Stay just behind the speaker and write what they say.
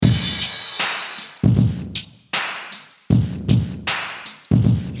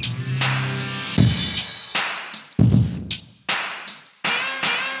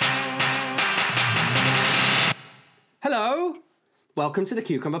Welcome to the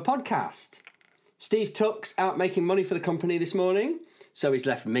Cucumber Podcast. Steve Tuck's out making money for the company this morning, so he's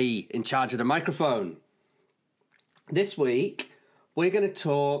left me in charge of the microphone. This week, we're going to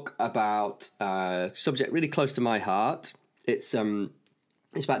talk about a subject really close to my heart. It's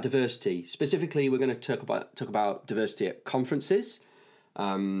about diversity. Specifically, we're going to talk about diversity at conferences.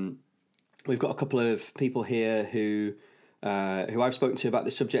 We've got a couple of people here who I've spoken to about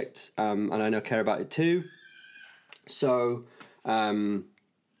this subject, and I know care about it too. So I'm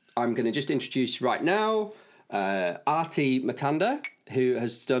going to just introduce right now Arti Matanda, who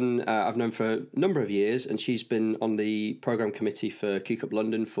has done, I've known for a number of years, and she's been on the programme committee for QCUP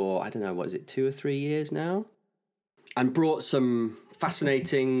London for, 2 or 3 years now, and brought some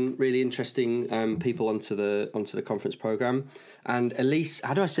fascinating, really interesting people onto the conference programme. And Elise,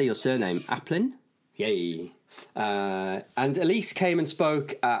 how do I say your surname? Aplin? Yay. And Elise came and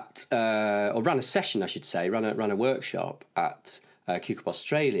spoke at, or ran a session, I should say, ran a workshop at QCUP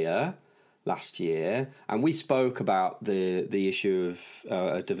Australia last year, and we spoke about the issue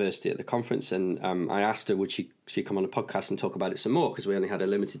of diversity at the conference, and I asked her would she come on a podcast and talk about it some more, because we only had a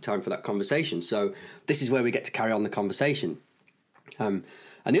limited time for that conversation. So this is where we get to carry on the conversation. And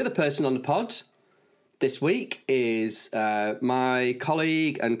the other person on the pod this week is my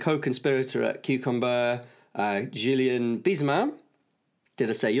colleague and co-conspirator at Cucumber, Julien Biesman. Did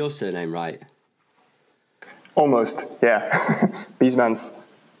I say your surname right? Almost, yeah. Biesmans.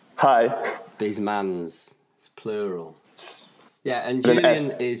 Hi. Biesmans. It's plural. Yeah, and Julien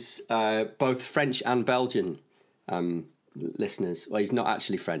is both French and Belgian listeners. Well, he's not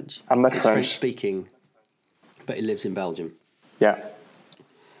actually French. I'm not he's French. French-speaking, but he lives in Belgium. Yeah.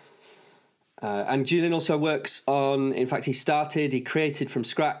 And Julien also works on, in fact, he created from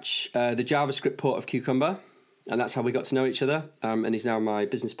scratch the JavaScript port of Cucumber, and that's how we got to know each other, and he's now my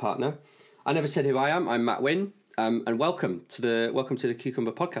business partner. I never said who I am. I'm Matt Wynne, and welcome to the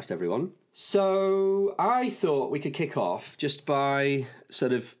Cucumber Podcast, everyone. So I thought we could kick off just by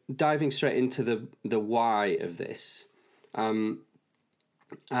sort of diving straight into the why of this, and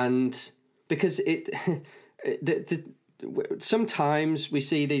because sometimes we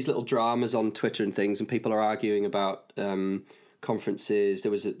see these little dramas on Twitter and things, and people are arguing about conferences.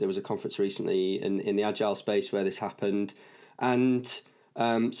 There was a conference recently in the agile space where this happened, and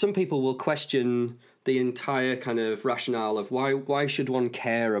some people will question the entire kind of rationale of why should one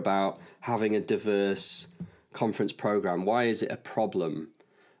care about having a diverse conference program? Why is it a problem?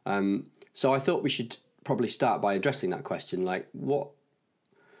 So I thought we should probably start by addressing that question. Like, what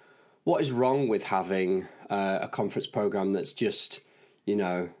is wrong with having a conference program that's just,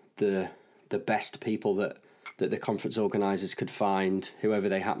 the best people that the conference organisers could find, whoever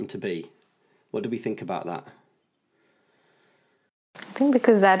they happen to be? What do we think about that? I think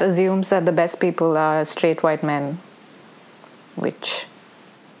because that assumes that the best people are straight white men, which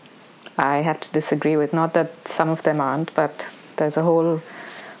I have to disagree with. Not that some of them aren't, but there's a whole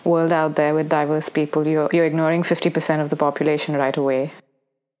world out there with diverse people. You're ignoring 50% of the population right away.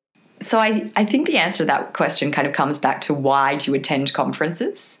 So I think the answer to that question kind of comes back to why do you attend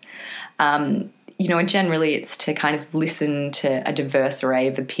conferences? And generally it's to kind of listen to a diverse array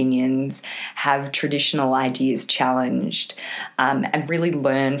of opinions, have traditional ideas challenged, and really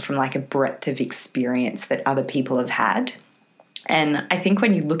learn from like a breadth of experience that other people have had. And I think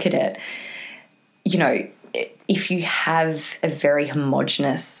when you look at it, if you have a very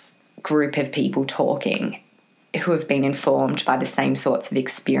homogenous group of people talking who have been informed by the same sorts of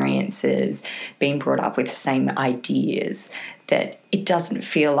experiences, being brought up with the same ideas, that it doesn't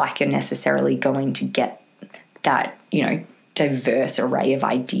feel like you're necessarily going to get that, diverse array of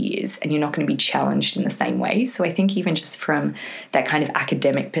ideas, and you're not going to be challenged in the same way. So I think even just from that kind of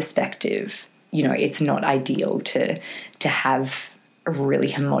academic perspective, it's not ideal to have a really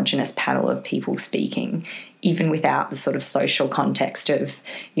homogenous panel of people speaking, even without the sort of social context of,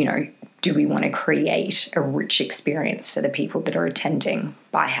 do we want to create a rich experience for the people that are attending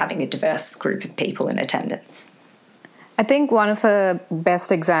by having a diverse group of people in attendance? I think one of the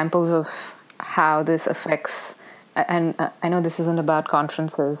best examples of how this affects, and I know this isn't about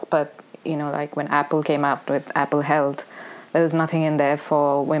conferences, but, like when Apple came out with Apple Health, there was nothing in there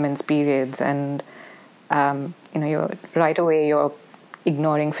for women's periods. And, you're right away, you're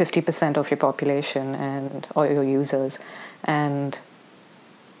ignoring 50% of your population or your users. And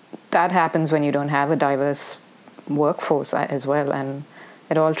that happens when you don't have a diverse workforce as well, and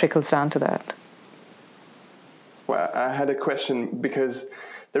it all trickles down to that. Well, I had a question because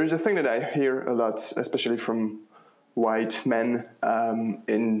there is a thing that I hear a lot, especially from white men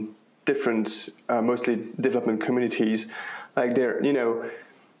in different, mostly development communities. Like they're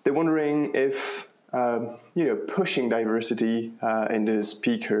wondering if pushing diversity in the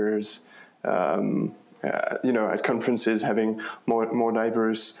speakers, at conferences, having more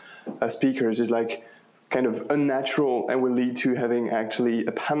diverse speakers is like kind of unnatural and will lead to having actually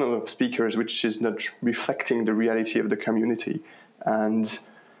a panel of speakers which is not reflecting the reality of the community. And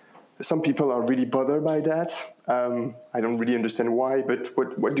some people are really bothered by that. I don't really understand why, but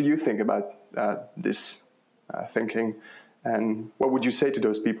what do you think about this thinking? And what would you say to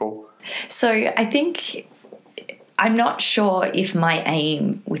those people? So I think I'm not sure if my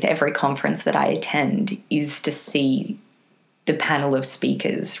aim with every conference that I attend is to see the panel of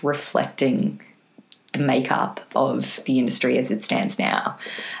speakers reflecting the makeup of the industry as it stands now.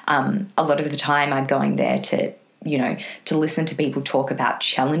 A lot of the time I'm going there to listen to people talk about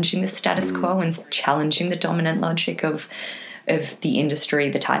challenging the status quo and challenging the dominant logic of the industry,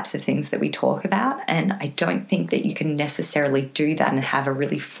 the types of things that we talk about. And I don't think that you can necessarily do that and have a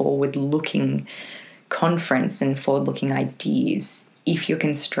really forward-looking conference and forward-looking ideas if you're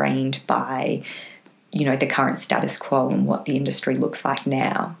constrained by, the current status quo and what the industry looks like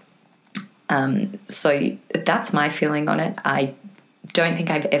now. So that's my feeling on it. I don't think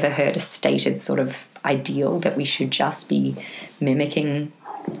I've ever heard a stated sort of ideal that we should just be mimicking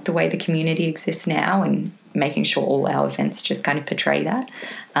the way the community exists now and making sure all our events just kind of portray that.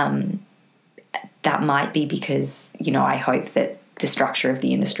 That might be because, I hope that the structure of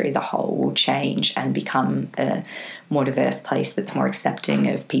the industry as a whole will change and become a more diverse place that's more accepting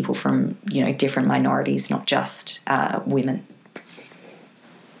of people from, different minorities, not just women.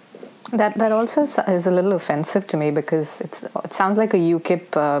 That also is a little offensive to me because it sounds like a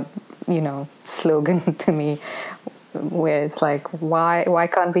UKIP, slogan to me, where it's like, why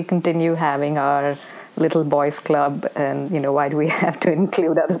can't we continue having our little boys club, and why do we have to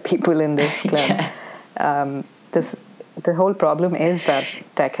include other people in this club? Yeah. The whole problem is that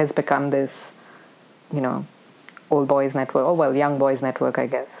tech has become this, old boys network, young boys network, I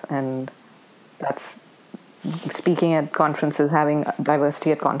guess, and that's. Speaking at conferences, having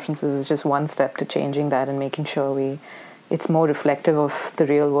diversity at conferences is just one step to changing that and making sure it's more reflective of the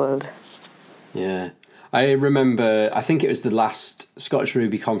real world. Yeah. I remember, I think it was the last Scottish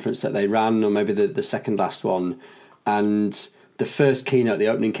Ruby conference that they ran, or maybe the second last one, and the first keynote, the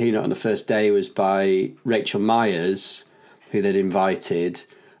opening keynote on the first day was by Rachel Myers, who they'd invited.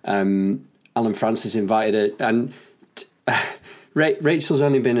 Alan Francis invited her, and Rachel's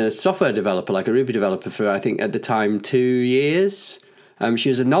only been a software developer, like a Ruby developer, for, I think, at the time, 2 years. She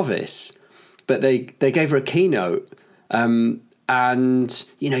was a novice. But they gave her a keynote. And,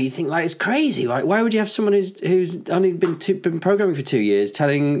 you think, like, it's crazy. Like, why would you have someone who's only been programming for 2 years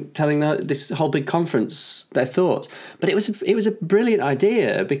telling this whole big conference their thoughts? But it was a brilliant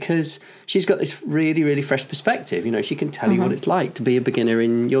idea because she's got this really, really fresh perspective. She can tell you what it's like to be a beginner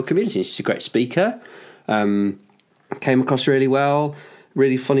in your community. She's a great speaker. Came across really well,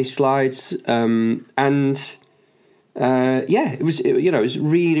 really funny slides, it was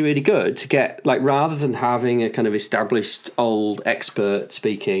really, really good to get, like, rather than having a kind of established old expert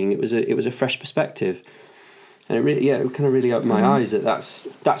speaking, it was a fresh perspective, and it really, it kind of really opened my eyes that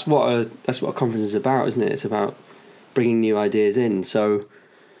that's what a conference is about, isn't it? It's about bringing new ideas in. So,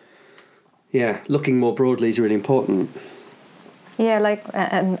 looking more broadly is really important. Yeah, like,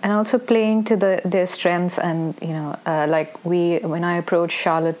 and also playing to their strengths, and when I approached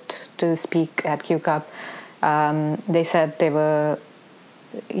Charlotte to speak at QCup, they said they were,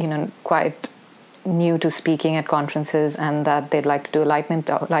 quite new to speaking at conferences, and that they'd like to do a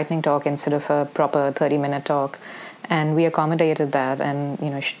lightning talk instead of a proper 30-minute talk, and we accommodated that, and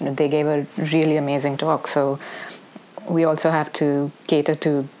they gave a really amazing talk. So we also have to cater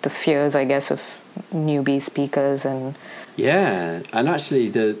to the fears, I guess, of newbie speakers. And and actually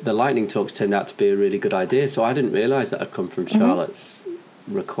the lightning talks turned out to be a really good idea, so I didn't realise that had come from Charlotte's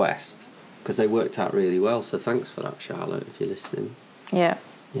request, because they worked out really well. So thanks for that, Charlotte, if you're listening. Yeah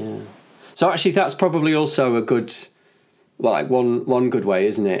So actually that's probably also a good, one good way,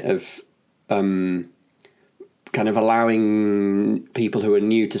 isn't it, of kind of allowing people who are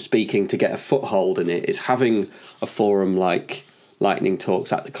new to speaking to get a foothold in it, is having a forum like lightning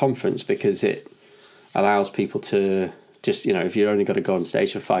talks at the conference, because it allows people to just, if you're only got to go on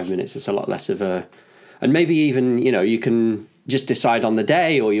stage for 5 minutes, it's a lot less of a, and maybe even, you can just decide on the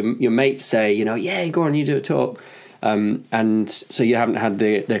day, or your mates say, go on, you do a talk. And so you haven't had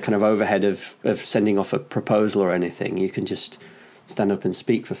the kind of overhead of sending off a proposal or anything. You can just stand up and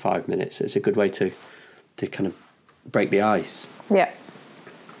speak for 5 minutes. It's a good way to kind of break the ice. Yeah.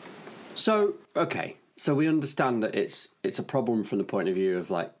 So, okay. So we understand that it's a problem from the point of view of,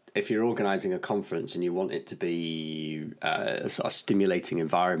 like, if you're organising a conference and you want it to be a sort of stimulating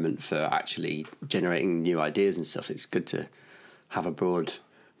environment for actually generating new ideas and stuff, it's good to have a broad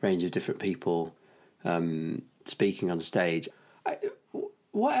range of different people speaking on stage.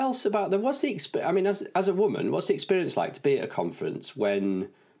 What else about them? What's the I mean, as a woman, what's the experience like to be at a conference when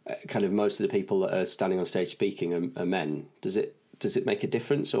kind of most of the people that are standing on stage speaking are men? Does it make a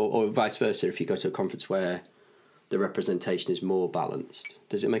difference, or vice versa? If you go to a conference where the representation is more balanced,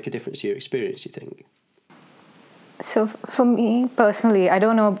 does it make a difference to your experience, you think? So for me personally, I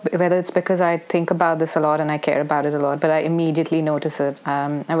don't know whether it's because I think about this a lot and I care about it a lot, but I immediately notice it.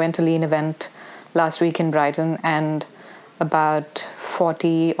 I went to Lean event last week in Brighton, and about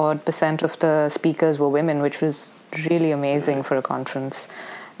 40% of the speakers were women, which was really amazing for a conference.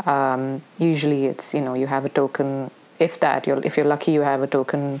 Usually it's, you have a token, if you're lucky, you have a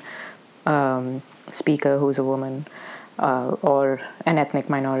token speaker who's a woman or an ethnic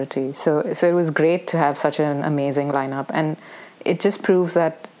minority. So it was great to have such an amazing lineup, and it just proves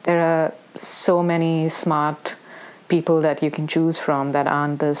that there are so many smart people that you can choose from that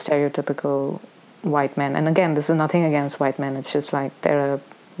aren't the stereotypical white men. And again, this is nothing against white men. It's just like there are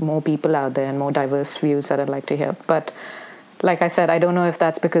more people out there and more diverse views that I'd like to hear. But like I said, I don't know if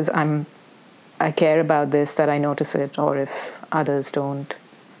that's because I care about this that I notice it, or if others don't.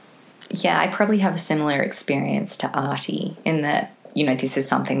 Yeah, I probably have a similar experience to Artie in that, this is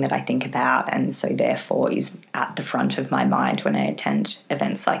something that I think about, and so therefore is at the front of my mind when I attend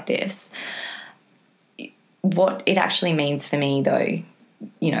events like this. What it actually means for me, though,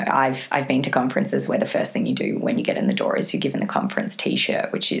 I've been to conferences where the first thing you do when you get in the door is you're given the conference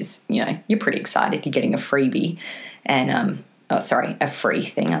T-shirt, which is, you're pretty excited. You're getting a freebie and, a free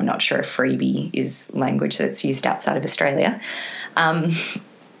thing. I'm not sure if freebie is language that's used outside of Australia.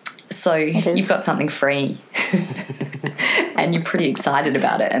 So you've got something free and you're pretty excited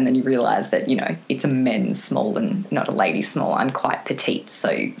about it. And then you realise that, it's a men's small and not a ladies small. I'm quite petite.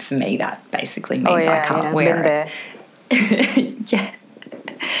 So for me, that basically means I can't wear it. Yeah.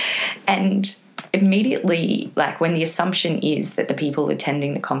 And immediately, like when the assumption is that the people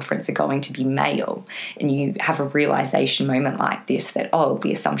attending the conference are going to be male, and you have a realization moment like this that,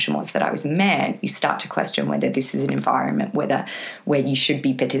 the assumption was that I was a man, you start to question whether this is an environment where you should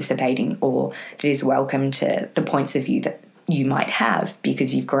be participating, or that is welcome to the points of view that you might have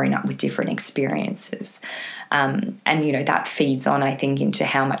because you've grown up with different experiences. And, that feeds on, I think, into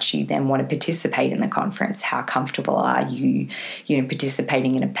how much you then want to participate in the conference. How comfortable are you,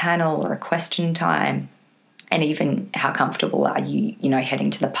 participating in a panel or a question time? And even how comfortable are you,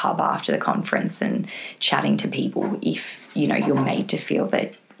 heading to the pub after the conference and chatting to people if, you're made to feel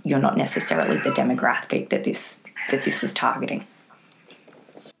that you're not necessarily the demographic that this was targeting.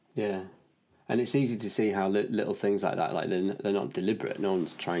 Yeah. And it's easy to see how little things like that, like they're not deliberate. No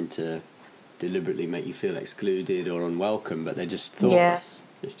one's trying to deliberately make you feel excluded or unwelcome, but they're just thoughtless.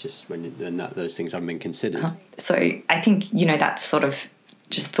 Yeah. It's just when those things haven't been considered. So I think, that sort of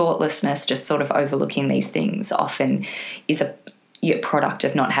just thoughtlessness, just sort of overlooking these things often is a product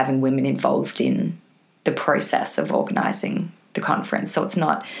of not having women involved in the process of organising the conference. So it's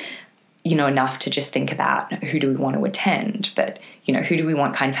not, enough to just think about who do we want to attend, but, who do we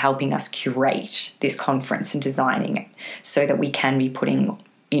want kind of helping us curate this conference and designing it so that we can be putting,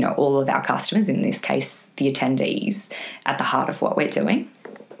 all of our customers, in this case, the attendees, at the heart of what we're doing.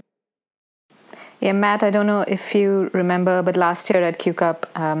 Yeah, Matt, I don't know if you remember, but last year at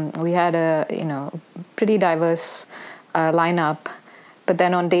QCup, we had a, pretty diverse lineup. But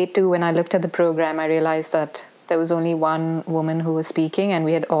then on day 2, when I looked at the program, I realized that there was only one woman who was speaking, and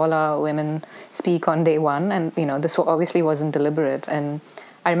we had all our women speak on day 1. And, this obviously wasn't deliberate. And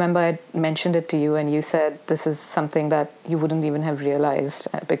I remember I mentioned it to you, and you said this is something that you wouldn't even have realized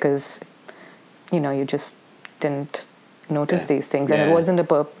because, you just didn't notice these things. And it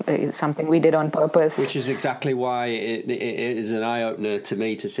wasn't something we did on purpose. Which is exactly why it is an eye-opener to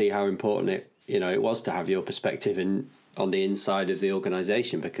me to see how important it was to have your perspective on the inside of the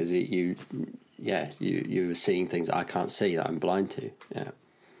organisation, because you were seeing things that I can't see, that I'm blind to.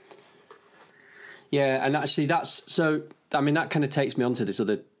 Yeah, and actually that kind of takes me on to this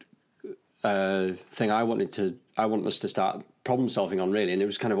other thing I want us to start problem solving on, really, and it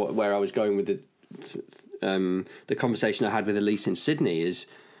was kind of where I was going with the conversation I had with Elise in Sydney is,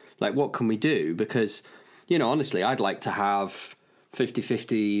 like, what can we do? Because, honestly, I'd like to have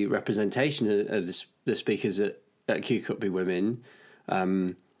 50-50 representation of the speakers at QCup be women,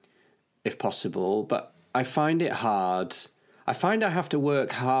 if possible, but I find it hard. I find I have to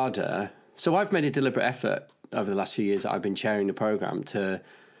work harder. So I've made a deliberate effort over the last few years that I've been chairing the program to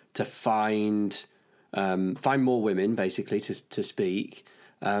find more women, basically, to speak,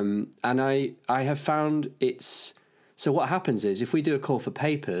 And I have found it's... So what happens is, if we do a call for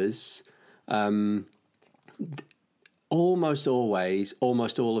papers, almost always,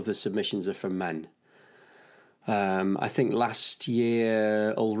 almost all of the submissions are from men. I think last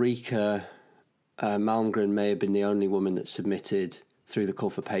year, Ulrika Malmgren may have been the only woman that submitted through the call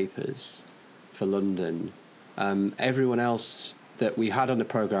for papers for London. Everyone else that we had on the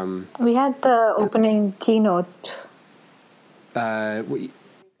programme... We had the opening keynote. So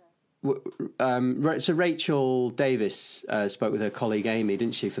Rachel Davis spoke with her colleague Amy,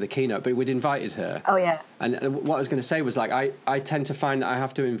 didn't she, for the keynote? But we'd invited her. Oh, yeah. And what I was going to say was, like, I tend to find that I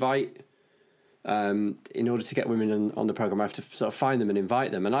have to invite... in order to get women on the programme, I have to sort of find them and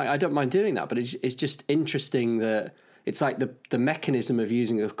invite them. And I don't mind doing that, but it's just interesting that it's like the mechanism of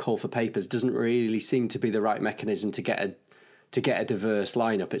using a call for papers doesn't really seem to be the right mechanism to get a diverse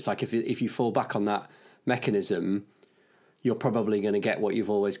lineup. It's like if you fall back on that mechanism, you're probably going to get what you've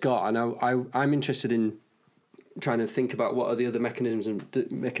always got. And I'm interested in trying to think about what are the other mechanisms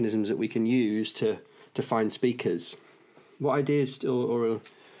that we can use to find speakers. What ideas or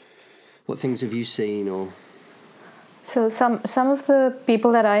what things have you seen? Or So some of the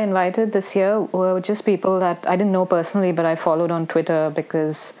people that I invited this year were just people that I didn't know personally, but I followed on Twitter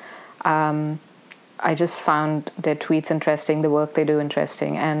because I just found their tweets interesting, the work they do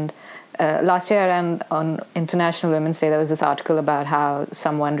interesting. And last year on International Women's Day, there was this article about how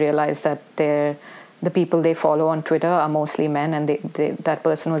someone realized that the people they follow on Twitter are mostly men, and that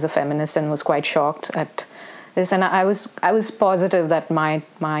person was a feminist and was quite shocked at this. And I was positive that my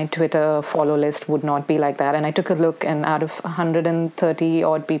Twitter follow list would not be like that. And I took a look, and out of 130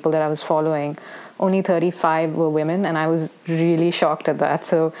 odd people that I was following, only 35 were women, and I was really shocked at that.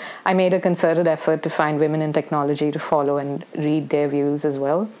 So I made a concerted effort to find women in technology to follow and read their views as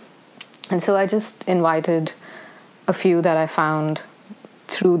well. And so I just invited a few that I found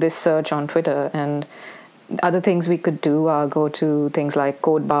through this search on Twitter. And other things we could do are go to things like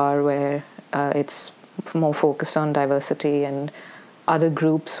Code Bar, where it's more focused on diversity, and other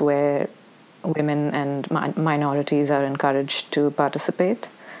groups where women and minorities are encouraged to participate.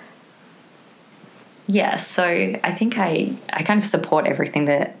 Yeah, so I think I kind of support everything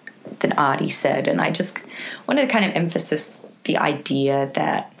that Artie said, and I just wanted to kind of emphasize the idea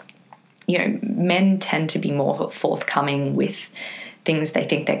that, you know, men tend to be more forthcoming with things they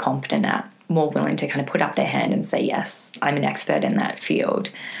think they're competent at, more willing to kind of put up their hand and say, yes, I'm an expert in that field.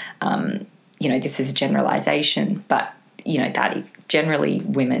 You know, this is a generalization, but, you know, that generally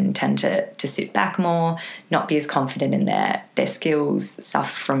women tend to sit back more, not be as confident in their skills,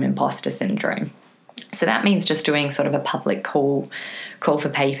 suffer from imposter syndrome. So that means just doing sort of a public call for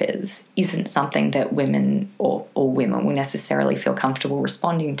papers isn't something that women or women will necessarily feel comfortable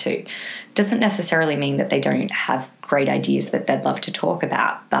responding to. Doesn't necessarily mean that they don't have great ideas that they'd love to talk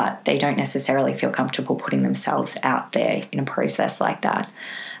about, but they don't necessarily feel comfortable putting themselves out there in a process like that.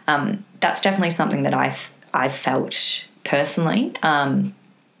 That's definitely something that I've felt personally.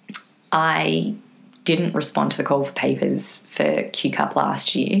 I didn't respond to the call for papers for QCup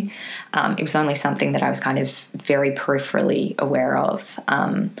last year. It was only something that I was kind of very peripherally aware of.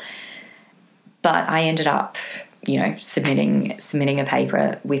 But I ended up, you know, submitting a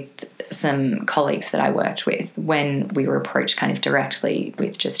paper with some colleagues that I worked with when we were approached kind of directly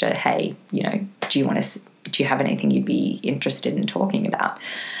with just a, hey, you know, do you have anything you'd be interested in talking about?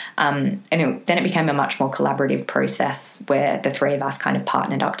 Then it became a much more collaborative process where the three of us kind of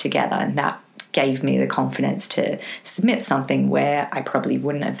partnered up together, and that gave me the confidence to submit something where I probably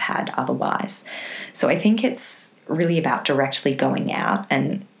wouldn't have had otherwise. So I think it's really about directly going out,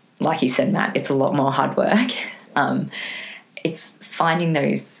 and like you said, Matt, it's a lot more hard work. It's finding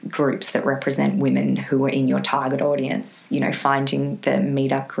those groups that represent women who are in your target audience, you know, finding the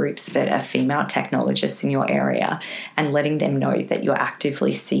meetup groups that are female technologists in your area and letting them know that you're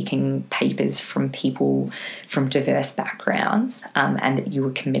actively seeking papers from people from diverse backgrounds, and that you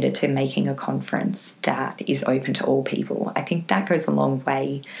are committed to making a conference that is open to all people. I think that goes a long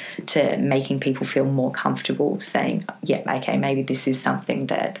way to making people feel more comfortable saying, yeah, okay, maybe this is something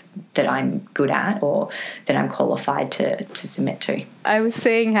that I'm good at or that I'm qualified to submit to. I was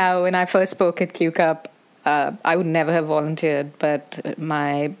saying how when I first spoke at QCup, I would never have volunteered, but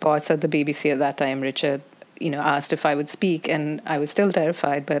my boss at the BBC at that time, Richard, you know, asked if I would speak, and I was still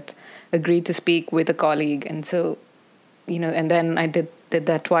terrified, but agreed to speak with a colleague. And so, you know, and then I did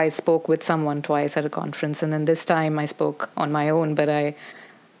that twice, spoke with someone twice at a conference, and then this time I spoke on my own, but I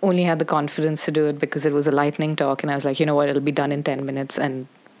only had the confidence to do it because it was a lightning talk, and I was like, you know what, it'll be done in 10 minutes, and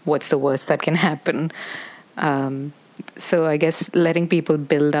what's the worst that can happen? So I guess letting people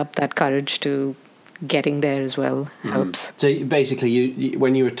build up that courage to getting there as well helps. So basically, you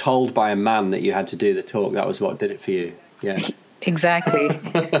when you were told by a man that you had to do the talk, that was what did it for you. Yeah. Exactly.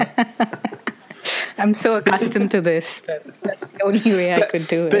 I'm so accustomed to this that that's the only way I could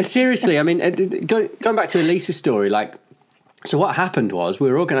do it. But seriously, I mean, going back to Elisa's story, like, so what happened was we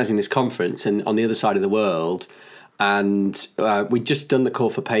were organising this conference and on the other side of the world, and we'd just done the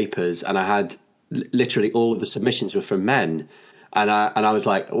call for papers, and I had literally all of the submissions were from men, and I was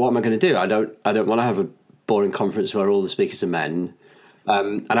like, what am I going to do? I don't want to have a boring conference where all the speakers are men.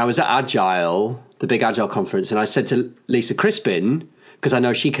 And I was at Agile, the big Agile conference, and I said to Lisa Crispin, because I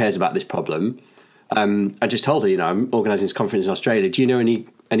know she cares about this problem, I just told her, you know, I'm organising this conference in Australia. Do you know any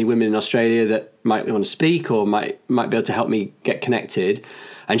women in Australia that might want to speak or might be able to help me get connected?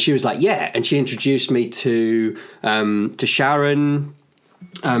 And she was like, yeah. And she introduced me to Sharon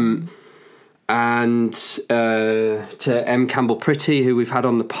and to M. Campbell Pretty, who we've had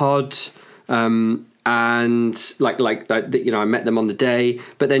on the pod. And like you know, I met them on the day,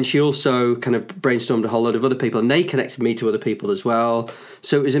 but then she also kind of brainstormed a whole lot of other people, and they connected me to other people as well.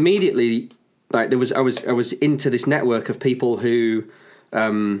 So it was immediately like I was into this network of people who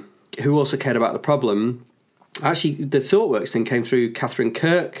also cared about the problem. Actually, the ThoughtWorks thing came through Catherine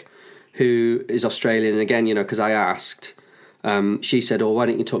Kirk, who is Australian, and again, you know, because I asked. She said, "Oh, why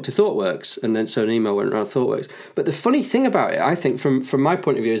don't you talk to ThoughtWorks?" And then so an email went around ThoughtWorks. But the funny thing about it, I think, from my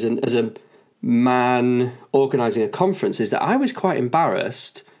point of view as a man organising a conference, is that I was quite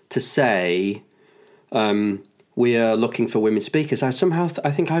embarrassed to say we are looking for women speakers. I somehow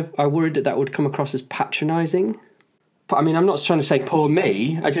I think I worried that would come across as patronising. But I mean, I'm not trying to say poor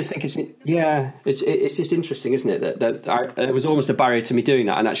me. I just think it's just interesting, isn't it? That it was almost a barrier to me doing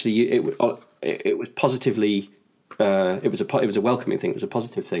that, and actually it was positively. It was a welcoming thing. It was a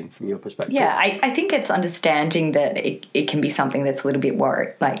positive thing from your perspective. Yeah, I think it's understanding that it can be something that's a little bit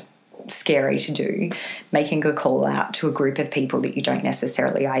scary to do, making a call out to a group of people that you don't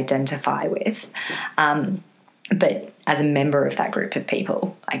necessarily identify with. But as a member of that group of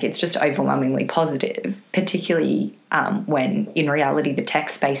people, it's just overwhelmingly positive, particularly when in reality the tech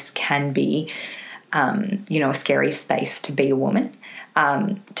space can be, a scary space to be a woman.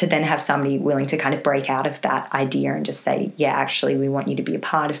 To then have somebody willing to kind of break out of that idea and just say, yeah, actually, we want you to be a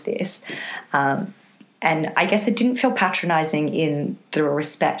part of this. And I guess it didn't feel patronising in the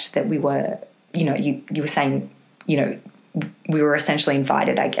respect that we were, you were saying, we were essentially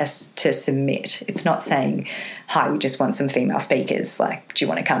invited, I guess, to submit. It's not saying, hi, we just want some female speakers. Do you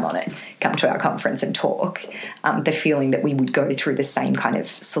want to come to our conference and talk? The feeling that we would go through the same kind of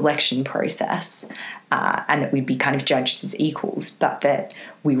selection process and that we'd be kind of judged as equals, but that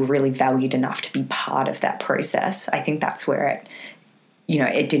we were really valued enough to be part of that process. I think that's where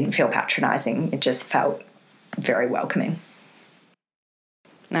it didn't feel patronising. It just felt very welcoming.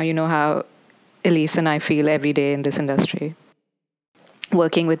 Now you know how Elise and I feel every day in this industry,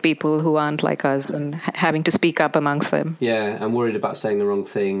 working with people who aren't like us and having to speak up amongst them. Yeah, I'm worried about saying the wrong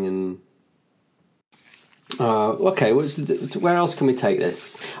thing. And okay, where else can we take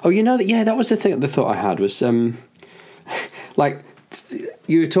this? Oh, that was the thought I had was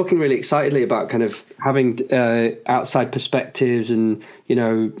you were talking really excitedly about kind of having outside perspectives and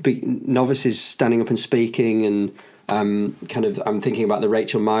novices standing up and speaking and. I'm thinking about the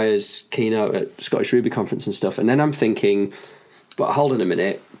Rachel Myers keynote at Scottish Ruby Conference and stuff. And then I'm thinking, but hold on a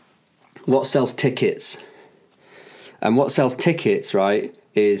minute, what sells tickets? And what sells tickets, right,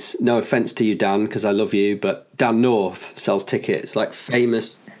 is, no offence to you, Dan, because I love you, but Dan North sells tickets, like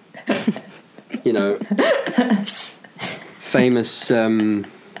famous, famous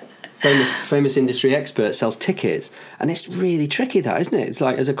industry expert sells tickets. And it's really tricky, that, isn't it? It's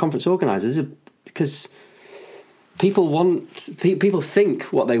like, as a conference organizer, because... People think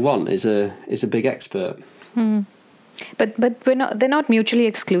what they want is a big expert. But they're not mutually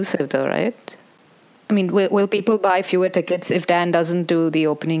exclusive though, right? I mean, will people buy fewer tickets if Dan doesn't do the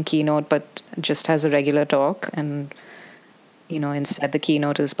opening keynote but just has a regular talk, and instead the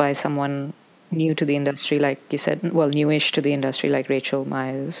keynote is by someone new to the industry, like you said, well, newish to the industry, like Rachel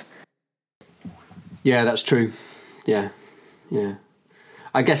Myers? Yeah, that's true. Yeah.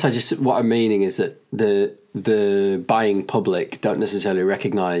 I guess what I'm meaning is that the buying public don't necessarily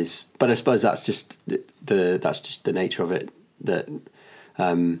recognise, but I suppose that's just the nature of it. That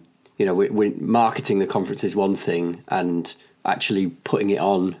we're marketing the conference is one thing, and actually putting it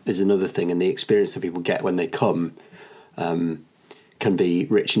on is another thing, and the experience that people get when they come can be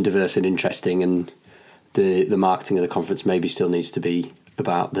rich and diverse and interesting. And the marketing of the conference maybe still needs to be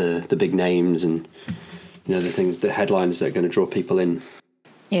about the big names and the headlines that are going to draw people in.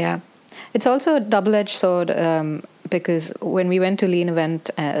 Yeah. It's also a double-edged sword because when we went to Lean event,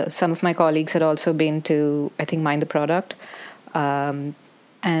 some of my colleagues had also been to, I think, Mind the Product.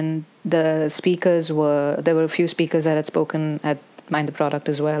 And the speakers there were a few speakers that had spoken at Mind the Product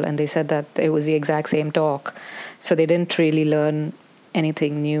as well, and they said that it was the exact same talk. So they didn't really learn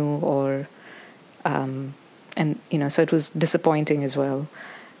anything new or, so it was disappointing as well.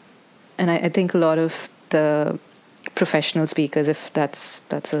 And I think a lot of the professional speakers, if that's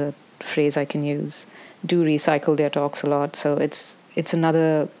a phrase I can use, do recycle their talks a lot. So it's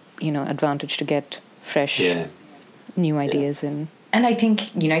another, advantage to get fresh, new ideas in. And I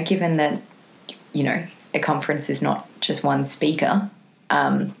think, given that, a conference is not just one speaker,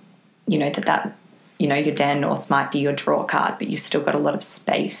 that your Dan Norths might be your draw card, but you've still got a lot of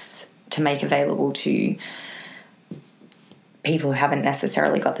space to make available to people who haven't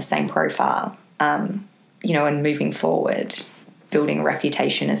necessarily got the same profile, and moving forward, building a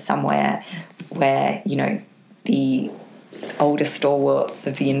reputation as somewhere where, the older stalwarts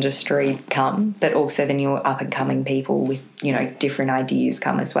of the industry come, but also the newer up-and-coming people with, different ideas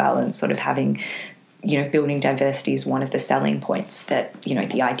come as well, and sort of having, building diversity is one of the selling points that,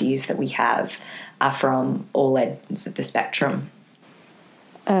 the ideas that we have are from all ends of the spectrum.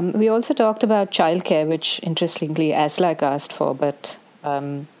 We also talked about childcare, which interestingly ASLAC asked for, but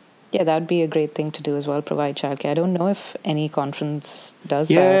that would be a great thing to do as well, provide childcare. I don't know if any conference does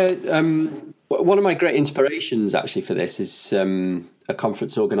that. One of my great inspirations actually for this is a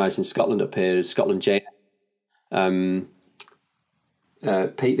conference organised in Scotland up here, Scotland JM.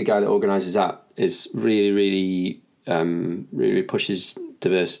 Pete, the guy that organises that, is really pushes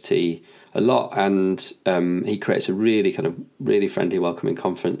diversity a lot, and he creates a really kind of really friendly, welcoming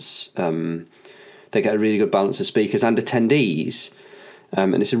conference. They get a really good balance of speakers and attendees,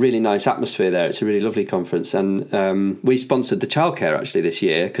 and it's a really nice atmosphere there. It's a really lovely conference, and we sponsored the childcare actually this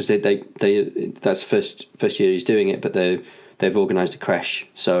year because they that's the first year he's doing it, but they've organised a creche.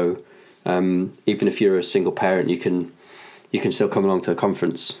 So even if you're a single parent, you can still come along to a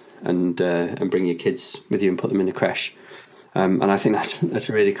conference and bring your kids with you and put them in a creche. And I think that's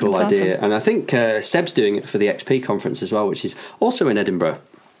a really cool idea. Awesome. And I think Seb's doing it for the XP conference as well, which is also in Edinburgh.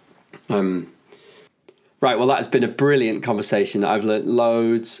 Right, well, that has been a brilliant conversation. I've learnt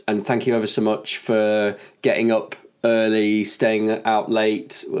loads, and thank you ever so much for getting up early, staying out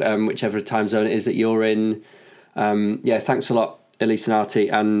late, whichever time zone it is that you're in. Thanks a lot, Elise and Artie.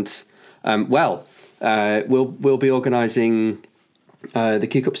 And, we'll be organising the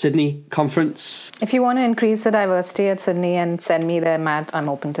QCUP Sydney conference. If you want to increase the diversity at Sydney and send me there, Matt, I'm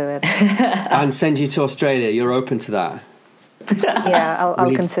open to it. And send you to Australia, you're open to that? Yeah,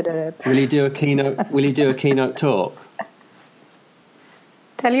 I'll consider it. Will you do a keynote talk?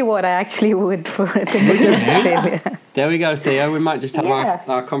 Tell you what, I actually would for a ticket to Australia. There we go, Theo. We might just have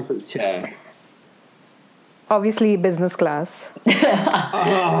our conference chair. Obviously, business class.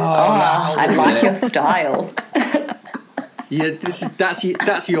 I like your style. Yeah,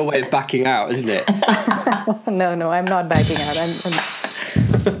 that's your way of backing out, isn't it? No, I'm not backing out. I'm